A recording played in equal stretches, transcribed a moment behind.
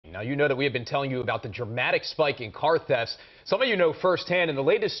Now, you know that we have been telling you about the dramatic spike in car thefts. Some of you know firsthand, and the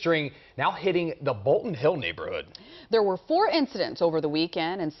latest string now hitting the Bolton Hill neighborhood. There were 4 incidents over the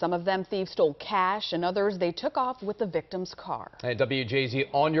weekend, and some of them thieves stole cash, and others they took off with the victim's car. And WJZ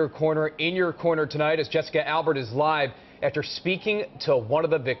on your corner, in your corner tonight, as Jessica Albert is live after speaking to one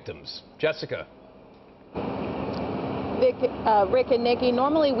of the victims. Jessica. Rick and Nikki,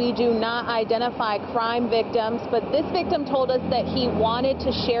 normally we do not identify crime victims, but this victim told us that he wanted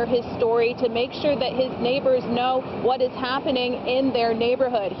to share his story to make sure that his neighbors know what is happening in their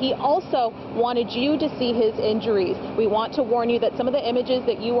neighborhood. He also wanted you to see his injuries. We want to warn you that some of the images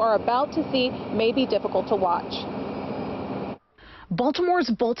that you are about to see may be difficult to watch. Baltimore's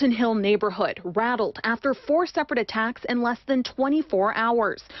Bolton Hill neighborhood rattled after 4 separate attacks in less than 24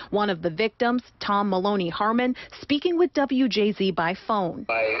 hours. One of the victims, Tom Maloney Harmon, speaking with WJZ by phone.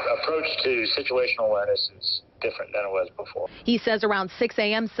 My approach to situational awareness is different than it was before. He says around 6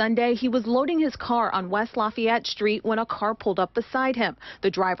 a.m. Sunday, he was loading his car on West Lafayette Street when a car pulled up beside him. The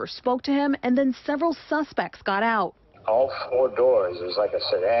driver spoke to him, and then several suspects got out. All 4 doors, it was like a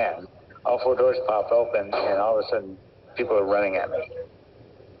sedan. All 4 doors popped open, and all of a sudden, people are running at me.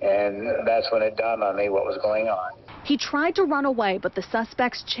 And that's when it dawned on me what was going on. He tried to run away, but the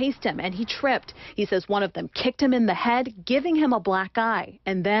suspects chased him and he tripped. He says one of them kicked him in the head, giving him a black eye.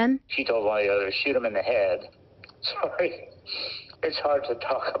 And then he told one of the others, shoot him in the head. Sorry. It's hard to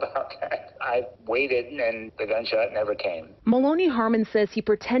talk about that. I waited and the gunshot never came. Maloney Harmon says he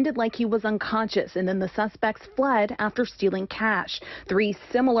pretended like he was unconscious and then the suspects fled after stealing cash. 3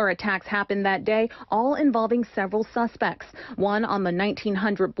 similar attacks happened that day, all involving several suspects. One on the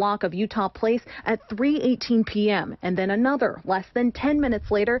 1900 block of Utah Place at 3:18 p.m. and then another less than 10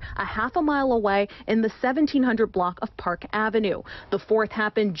 minutes later, a half a mile away in the 1700 block of Park Avenue. The 4th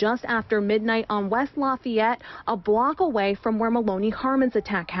happened just after midnight on West Lafayette, a block away from where Maloney Harmon's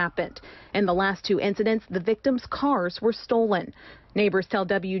attack happened. In the last 2 incidents, the victims' cars were stolen. Neighbors tell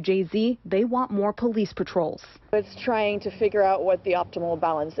WJZ they want more police patrols. It's trying to figure out what the optimal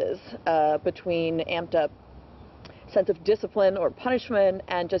balance is between amped up sense of discipline or punishment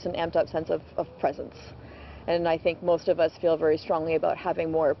and just an amped up sense of presence. And I think most of us feel very strongly about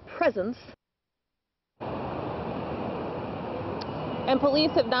having more presence. And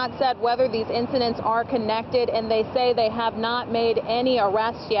police have not said whether these incidents are connected, and they say they have not made any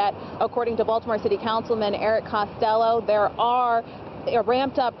arrests yet. According to Baltimore City Councilman Eric Costello, there are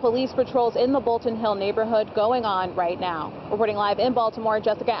ramped up police patrols in the Bolton Hill neighborhood going on right now. Reporting live in Baltimore,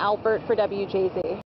 Jessica Albert for WJZ.